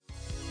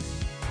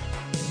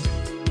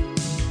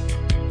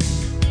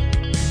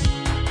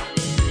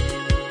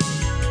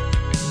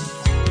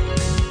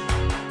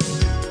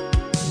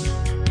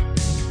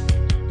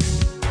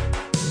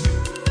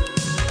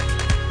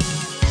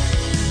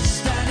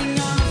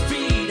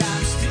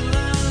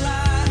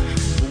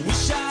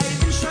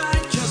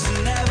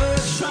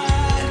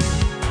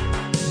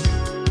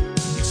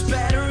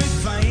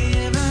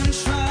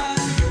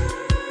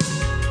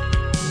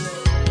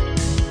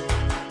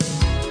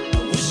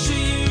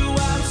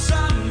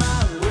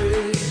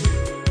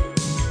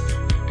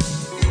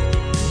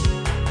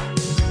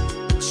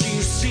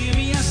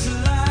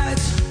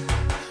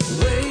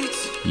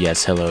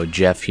Yes, hello,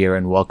 Jeff here,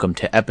 and welcome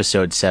to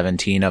episode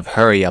 17 of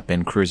Hurry Up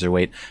in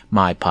Cruiserweight,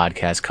 my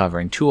podcast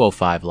covering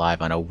 205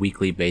 Live on a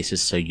weekly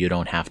basis so you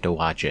don't have to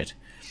watch it.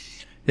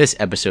 This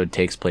episode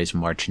takes place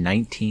March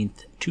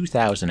 19th,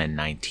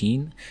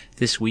 2019.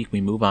 This week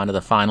we move on to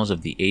the finals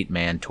of the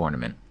 8-man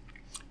tournament.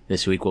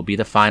 This week will be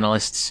the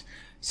finalists,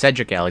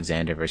 Cedric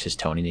Alexander versus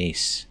Tony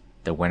Nese.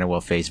 The winner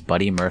will face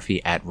Buddy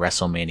Murphy at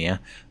WrestleMania,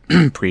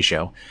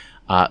 pre-show.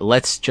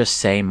 Let's just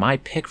say my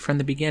pick from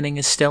the beginning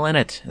is still in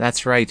it.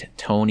 That's right,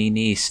 Tony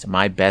Nese,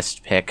 my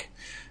best pick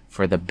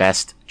for the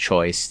best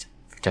choice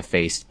to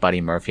face Buddy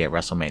Murphy at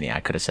WrestleMania.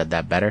 I could have said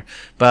that better,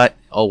 but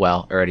oh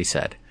well, already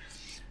said.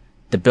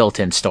 The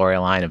built-in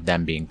storyline of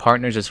them being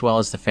partners, as well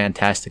as the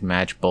fantastic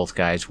match both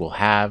guys will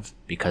have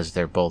because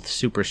they're both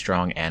super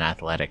strong and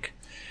athletic.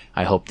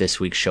 I hope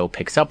this week's show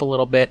picks up a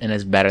little bit and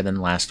is better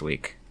than last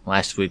week.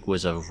 Last week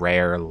was a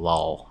rare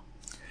lull.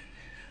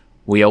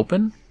 We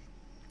open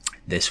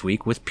this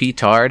week with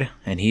P-Tard,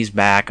 and he's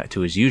back to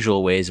his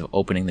usual ways of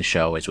opening the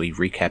show as we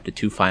recap the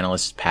two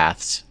finalists'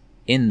 paths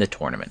in the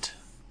tournament.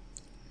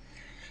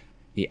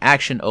 The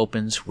action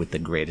opens with the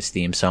greatest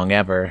theme song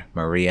ever.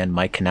 Maria and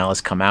Mike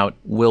Kanellis come out.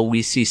 Will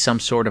we see some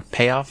sort of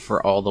payoff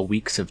for all the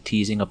weeks of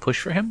teasing a push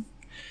for him?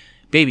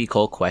 Baby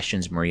Cole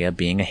questions Maria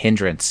being a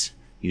hindrance.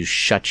 You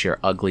shut your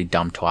ugly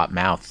dumb twat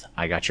mouth.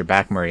 I got your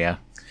back, Maria.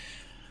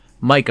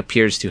 Mike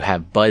appears to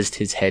have buzzed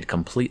his head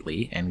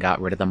completely and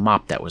got rid of the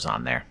mop that was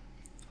on there.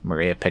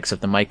 Maria picks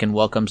up the mic and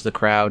welcomes the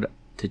crowd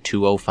to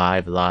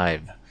 205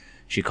 Live.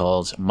 She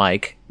calls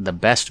Mike the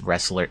best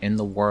wrestler in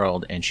the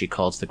world, and she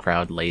calls the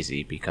crowd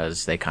lazy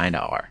because they kinda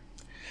are.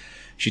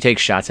 She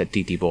takes shots at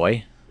TT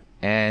Boy,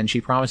 and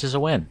she promises a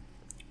win.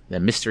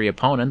 The mystery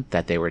opponent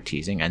that they were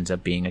teasing ends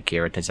up being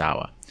Akira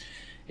Tozawa.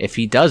 If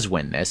he does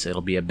win this,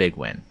 it'll be a big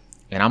win.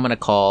 And I'm gonna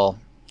call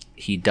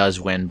he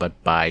does win,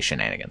 but by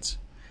shenanigans.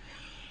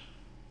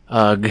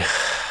 Ugh.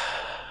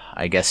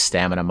 I guess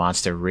Stamina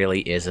Monster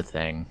really is a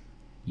thing.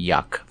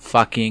 Yuck.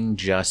 Fucking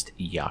just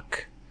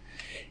yuck.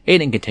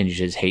 Aiden continues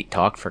his hate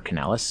talk for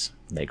Kanellis.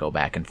 They go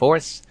back and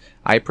forth.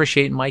 I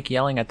appreciate Mike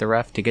yelling at the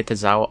ref to get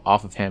Tozawa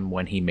off of him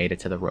when he made it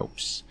to the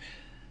ropes.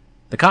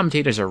 The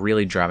commentators are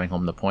really driving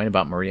home the point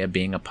about Maria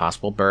being a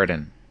possible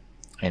burden.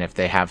 And if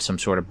they have some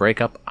sort of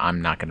breakup, I'm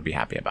not going to be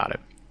happy about it.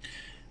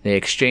 They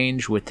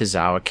exchange with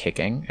Tozawa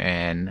kicking,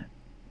 and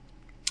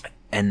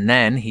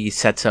then he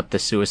sets up the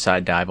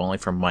suicide dive only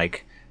for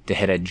Mike to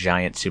hit a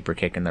giant super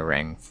kick in the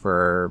ring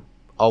for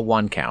a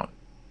 1 count,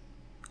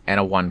 and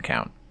a 1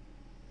 count,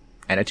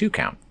 and a 2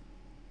 count.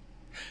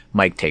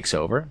 Mike takes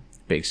over,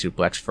 big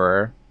suplex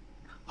for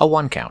a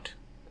 1 count.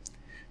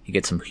 He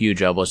gets some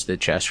huge elbows to the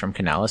chest from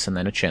Kanellis and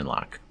then a chin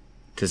lock.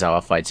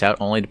 Tozawa fights out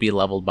only to be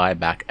leveled by a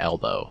back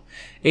elbow.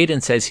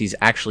 Aiden says he's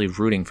actually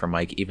rooting for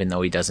Mike even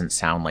though he doesn't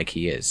sound like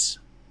he is.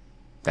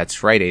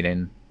 That's right,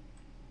 Aiden.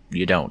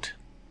 You don't.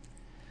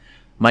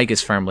 Mike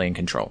is firmly in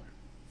control.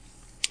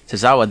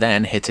 Tozawa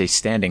then hits a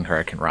standing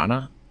Hurricane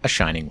Rana, a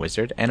Shining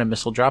Wizard, and a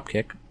missile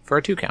dropkick for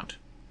a 2 count.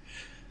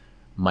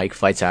 Mike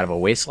fights out of a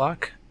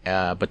waistlock,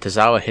 but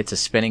Tozawa hits a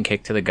spinning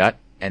kick to the gut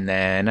and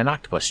then an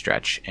octopus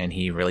stretch, and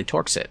he really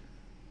torques it.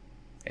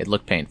 It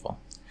looked painful.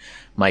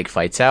 Mike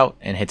fights out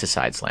and hits a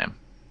side slam.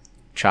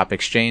 Chop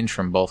exchange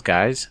from both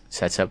guys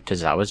sets up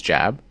Tozawa's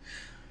jab.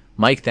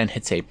 Mike then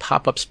hits a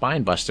pop-up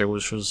spine buster,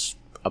 which was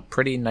a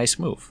pretty nice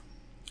move.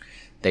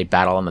 They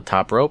battle on the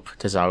top rope.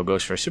 Tozawa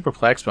goes for a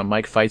superplex, but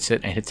Mike fights it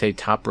and hits a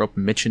top rope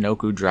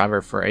Michinoku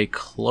driver for a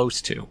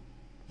close 2.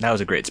 That was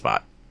a great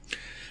spot.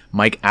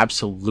 Mike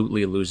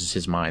absolutely loses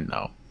his mind,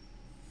 though.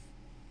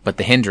 But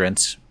the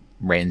hindrance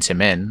reins him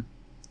in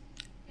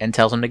and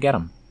tells him to get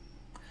him.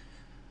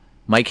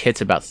 Mike hits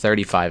about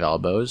 35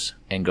 elbows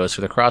and goes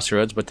for the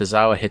crossroads, but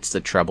Tozawa hits the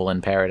trouble in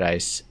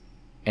paradise.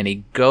 And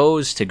he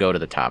goes to go to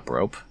the top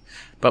rope,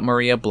 but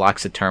Maria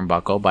blocks the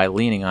turnbuckle by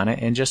leaning on it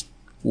and just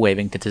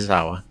waving to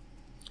Tozawa.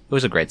 It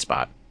was a great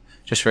spot.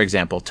 Just for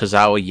example,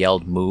 Tozawa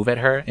yelled move at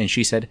her, and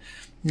she said,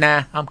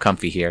 nah, I'm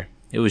comfy here.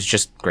 It was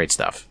just great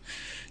stuff.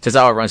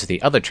 Tozawa runs to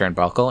the other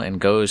turnbuckle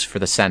and goes for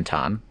the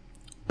senton,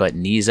 but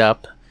knees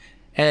up,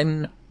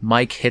 and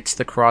Mike hits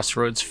the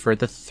crossroads for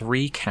the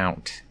 3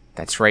 count.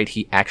 That's right,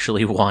 he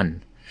actually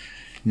won.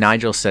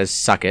 Nigel says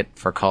suck it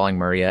for calling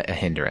Maria a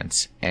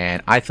hindrance,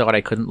 and I thought I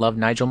couldn't love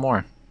Nigel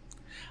more.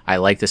 I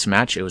liked this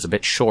match. It was a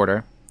bit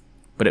shorter,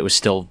 but it was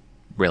still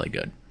really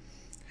good.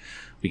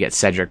 We get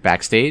Cedric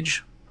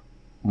backstage.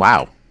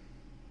 Wow.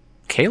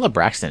 Kayla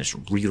Braxton is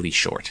really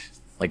short.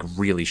 Like,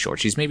 really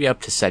short. She's maybe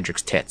up to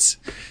Cedric's tits.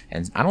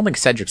 And I don't think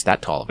Cedric's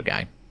that tall of a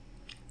guy.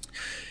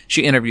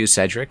 She interviews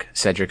Cedric.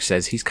 Cedric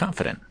says he's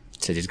confident.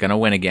 Says he's going to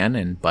win again,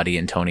 and Buddy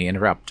and Tony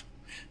interrupt.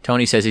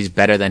 Tony says he's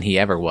better than he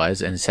ever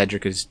was, and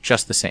Cedric is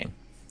just the same.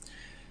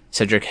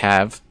 Cedric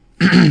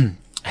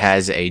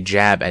has a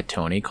jab at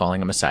Tony,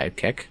 calling him a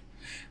sidekick.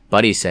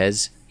 Buddy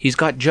says he's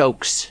got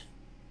jokes.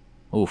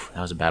 Oof,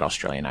 that was a bad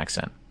Australian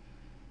accent.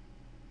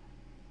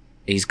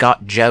 He's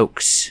got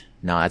jokes.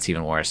 No, that's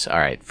even worse.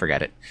 Alright,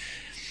 forget it.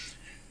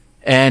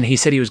 And he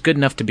said he was good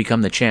enough to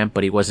become the champ,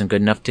 but he wasn't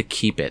good enough to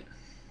keep it.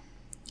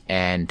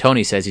 And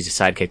Tony says he's a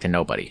sidekick to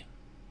nobody.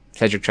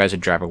 Cedric tries to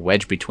drive a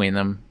wedge between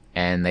them,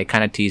 and they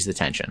kind of tease the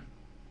tension.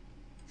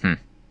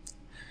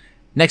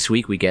 Next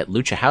week, we get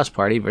Lucha House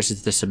Party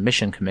versus the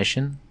Submission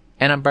Commission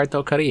and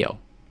Humberto Carrillo.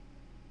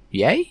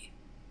 Yay?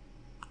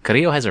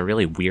 Carrillo has a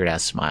really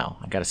weird-ass smile,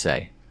 I gotta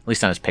say. At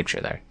least on his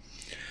picture there.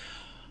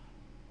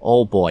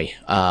 Oh boy.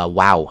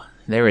 Wow.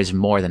 There is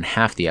more than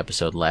half the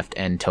episode left,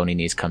 and Tony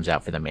Nese comes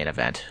out for the main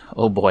event.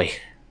 Oh boy.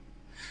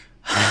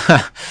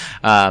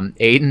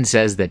 Aiden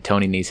says that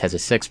Tony Nese has a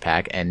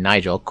six-pack, and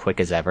Nigel, quick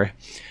as ever,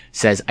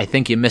 says, I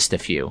think you missed a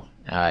few.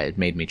 It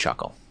made me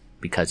chuckle,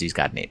 because he's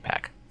got an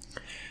 8-pack.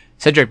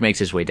 Cedric makes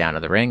his way down to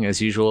the ring.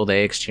 As usual,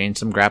 they exchange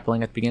some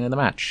grappling at the beginning of the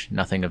match.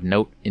 Nothing of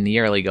note in the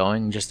early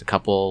going, just a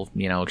couple,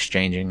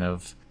 exchanging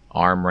of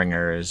arm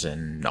ringers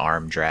and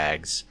arm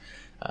drags.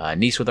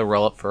 Nese with a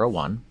roll-up for a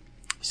 1.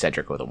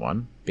 Cedric with a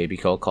 1. Baby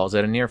Cole calls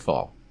it a near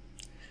fall.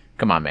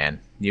 Come on, man.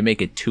 You make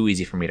it too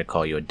easy for me to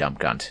call you a dump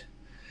gunt.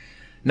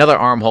 Another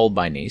arm hold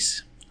by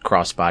Nese.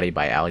 Crossbody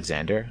by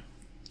Alexander.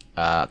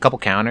 A couple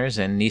counters,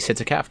 and Nese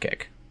hits a calf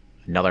kick.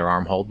 Another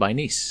arm hold by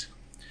Nese.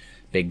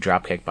 Big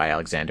drop kick by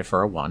Alexander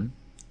for a 1.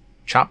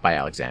 Chop by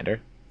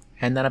Alexander.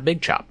 And then a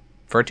big chop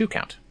for a 2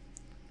 count.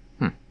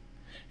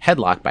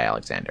 Headlock by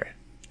Alexander.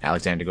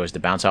 Alexander goes to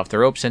bounce off the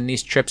ropes, and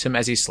Nese trips him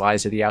as he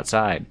slides to the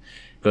outside.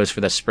 Goes for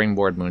the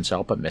springboard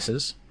moonsault, but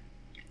misses.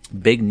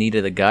 Big knee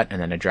to the gut,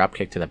 and then a drop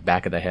kick to the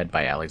back of the head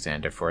by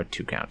Alexander for a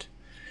 2 count.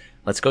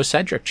 Let's go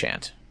Cedric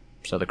chant.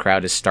 So the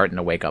crowd is starting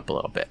to wake up a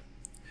little bit.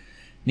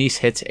 Nese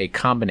hits a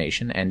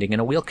combination, ending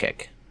in a wheel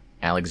kick.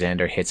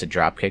 Alexander hits a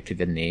drop kick to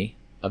the knee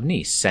of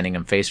Nese, sending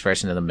him face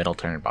first into the middle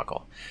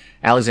turnbuckle.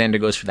 Alexander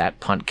goes for that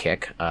punt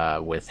kick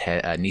with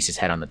Nese's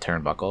head on the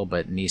turnbuckle,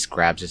 but Nese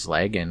grabs his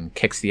leg and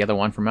kicks the other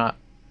one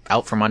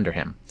out from under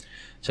him.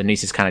 So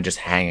Nese is kind of just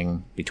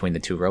hanging between the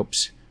two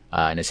ropes,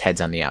 and his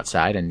head's on the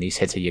outside, and Nese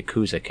hits a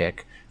Yakuza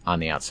kick on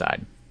the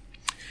outside.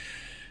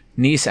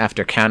 Nese,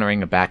 after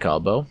countering a back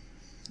elbow,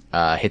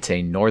 hits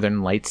a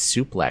Northern Lights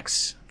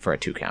suplex for a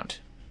 2 count.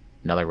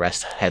 Another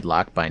rest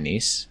headlock by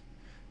Nese.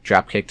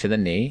 Drop kick to the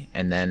knee,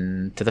 and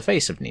then to the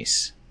face of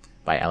Nese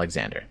by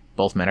Alexander.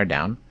 Both men are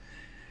down.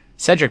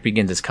 Cedric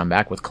begins his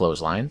comeback with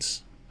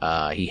clotheslines.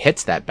 He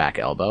hits that back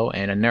elbow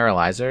and a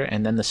neuralizer,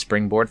 and then the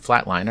springboard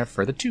flatliner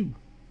for the 2.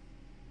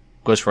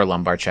 Goes for a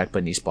lumbar check,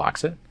 but Nese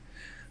blocks it.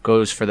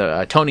 Goes for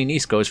the Tony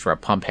Nese goes for a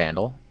pump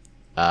handle,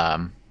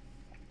 and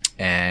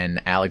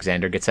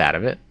Alexander gets out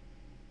of it.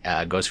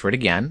 Goes for it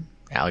again.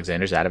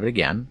 Alexander's out of it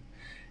again.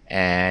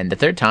 And the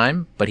third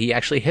time, but he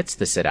actually hits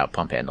the sit-out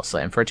pump handle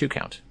slam for a 2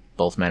 count.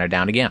 Both men are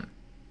down again.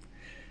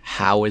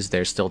 How is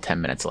there still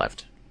 10 minutes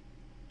left?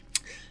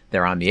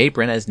 They're on the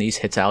apron as Nese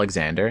hits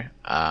Alexander,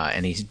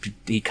 and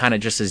he kind of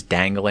just is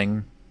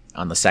dangling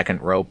on the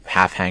second rope,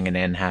 half hanging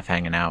in, half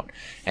hanging out,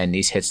 and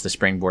Nese hits the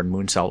springboard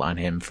moonsault on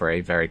him for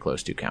a very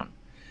close 2 count.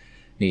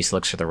 Nese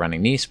looks for the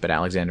running Nese, but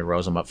Alexander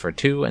rolls him up for a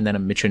 2, and then a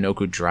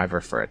Michinoku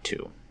driver for a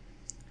 2.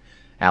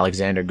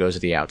 Alexander goes to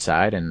the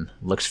outside and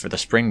looks for the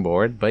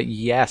springboard, but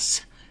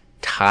yes,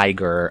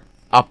 Tiger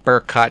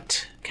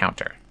uppercut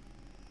counter.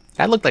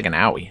 That looked like an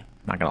owie,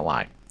 not gonna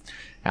lie.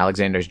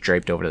 Alexander's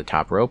draped over the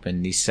top rope,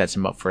 and Nese sets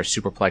him up for a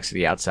superplex to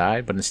the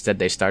outside, but instead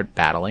they start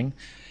battling,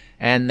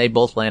 and they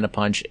both land a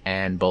punch,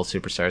 and both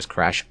superstars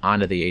crash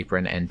onto the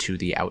apron and to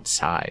the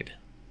outside.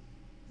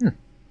 It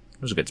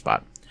was a good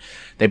spot.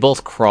 They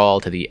both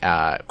crawl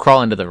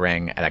into the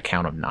ring at a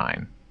count of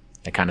 9.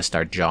 They kind of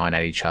start jawing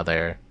at each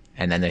other,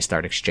 and then they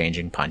start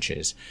exchanging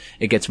punches.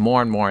 It gets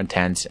more and more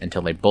intense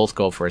until they both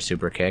go for a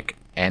super kick,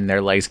 and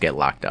their legs get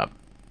locked up.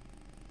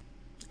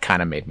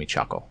 Kind of made me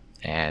chuckle,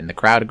 and the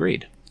crowd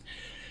agreed.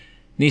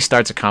 Nese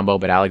starts a combo,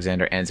 but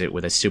Alexander ends it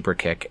with a super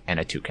kick and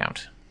a 2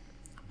 count.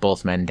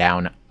 Both men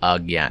down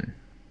again.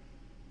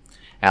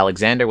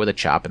 Alexander with a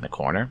chop in the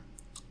corner,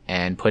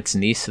 and puts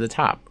Nese to the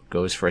top.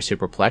 Goes for a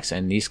superplex,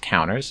 and Nese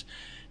counters.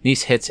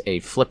 Nese hits a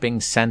flipping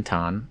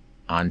senton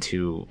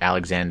onto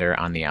Alexander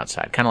on the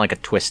outside. Kind of like a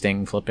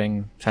twisting,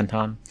 flipping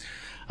senton.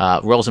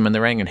 Rolls him in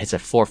the ring and hits a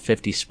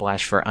 450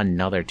 splash for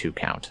another 2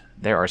 count.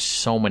 There are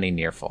so many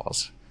near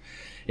falls.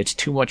 It's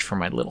too much for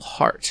my little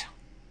heart.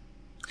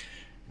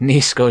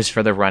 Nese goes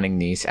for the running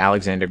Nese.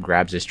 Alexander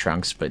grabs his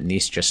trunks, but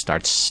Nese just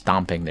starts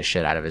stomping the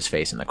shit out of his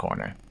face in the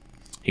corner.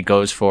 He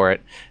goes for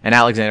it, and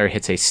Alexander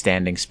hits a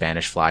standing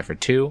Spanish fly for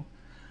 2.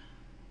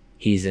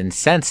 He's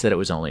incensed that it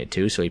was only a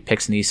 2, so he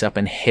picks Nese up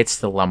and hits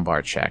the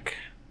lumbar check.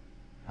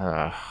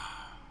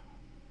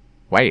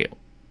 Wait.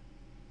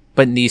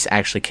 But Nese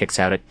actually kicks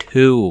out at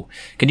 2.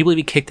 Can you believe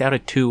he kicked out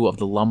at 2 of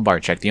the lumbar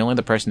check? The only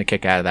other person to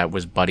kick out of that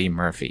was Buddy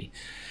Murphy.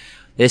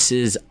 This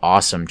is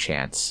awesome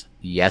chance.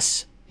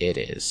 Yes, it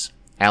is.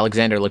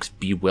 Alexander looks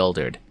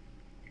bewildered.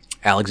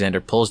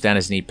 Alexander pulls down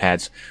his knee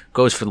pads,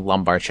 goes for the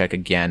lumbar check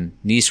again.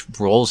 Nese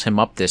rolls him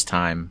up this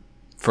time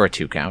for a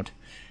 2 count.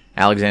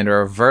 Alexander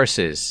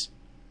reverses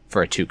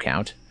for a 2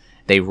 count.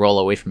 They roll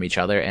away from each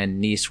other,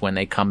 and Nese, when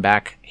they come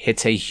back,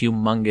 hits a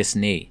humongous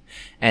knee.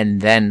 And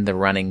then the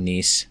running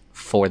Nese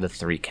for the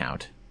 3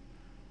 count.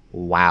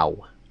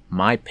 Wow.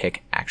 My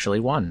pick actually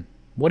won.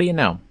 What do you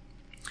know?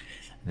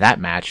 That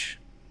match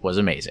was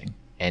amazing.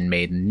 and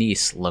made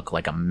Nice look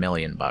like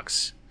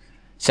 $1,000,000.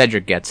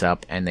 Cedric gets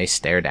up and they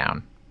stare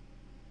down.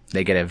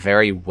 They get a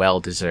very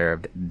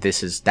well-deserved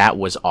 "that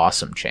was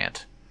awesome"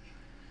 chant.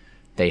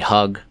 They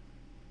hug.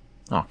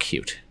 Oh,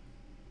 cute.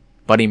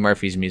 Buddy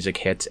Murphy's music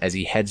hits as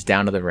he heads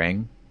down to the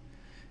ring.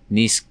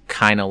 Nice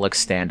kinda looks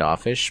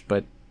standoffish,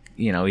 but,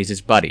 he's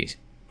his buddy.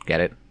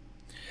 Get it?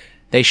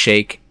 They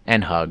shake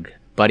and hug.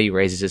 Buddy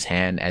raises his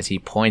hand as he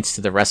points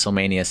to the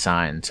WrestleMania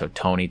sign, so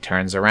Tony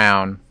turns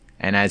around,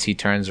 and as he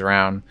turns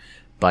around,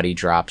 Buddy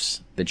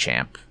drops the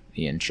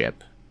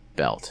championship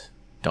belt.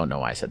 Don't know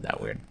why I said that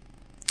weird.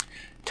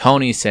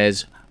 Tony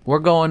says, "We're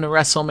going to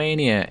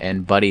WrestleMania,"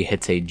 and Buddy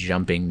hits a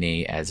jumping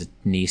knee as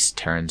Nice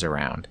turns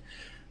around.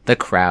 The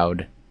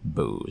crowd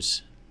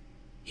boos.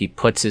 He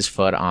puts his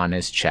foot on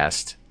his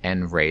chest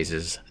and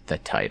raises the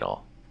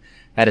title.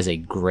 That is a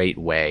great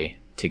way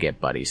to get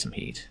Buddy some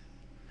heat.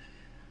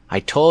 I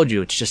told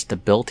you, it's just the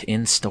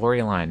built-in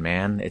storyline,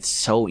 man. It's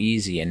so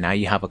easy, and now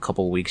you have a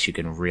couple weeks you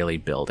can really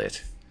build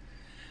it.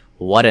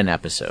 What an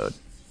episode.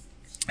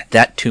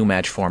 That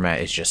 2-match format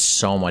is just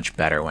so much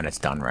better when it's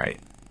done right.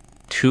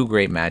 2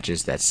 great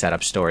matches that set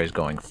up stories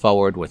going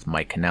forward with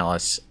Mike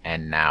Kanellis,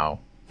 and now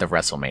the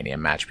WrestleMania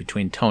match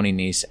between Tony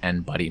Nese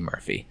and Buddy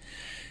Murphy.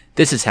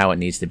 This is how it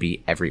needs to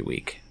be every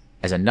week.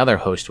 As another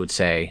host would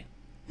say,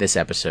 this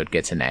episode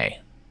gets an A.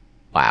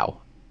 Wow.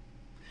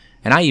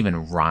 And I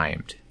even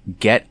rhymed.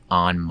 Get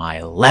on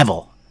my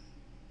level.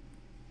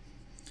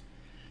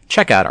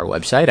 Check out our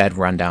website at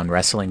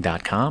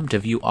rundownwrestling.com to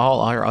view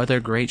all our other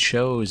great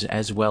shows,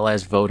 as well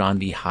as vote on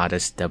the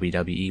hottest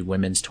WWE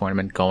Women's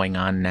Tournament going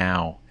on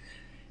now.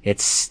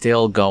 It's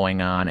still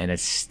going on, and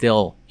it's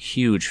still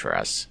huge for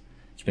us.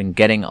 It's been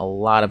getting a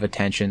lot of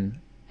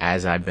attention,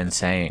 as I've been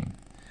saying.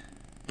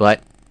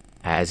 But,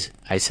 as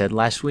I said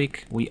last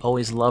week, we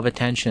always love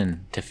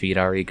attention to feed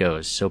our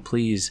egos, so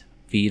please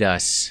feed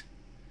us.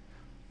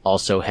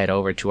 Also, head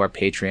over to our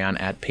Patreon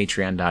at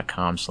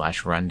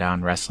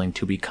patreon.com/rundownwrestling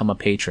to become a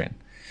patron.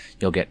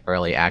 You'll get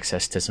early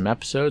access to some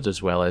episodes,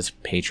 as well as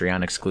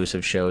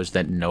Patreon-exclusive shows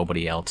that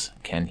nobody else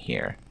can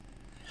hear.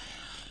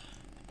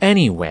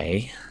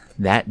 Anyway,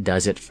 that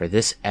does it for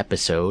this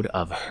episode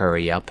of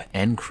Hurry Up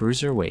and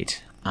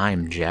Cruiserweight.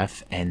 I'm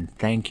Jeff, and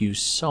thank you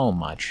so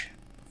much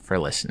for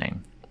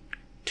listening.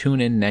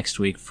 Tune in next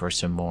week for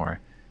some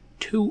more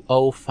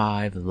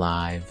 205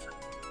 Live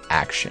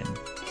action.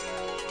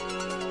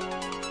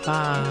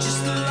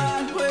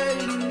 Bye.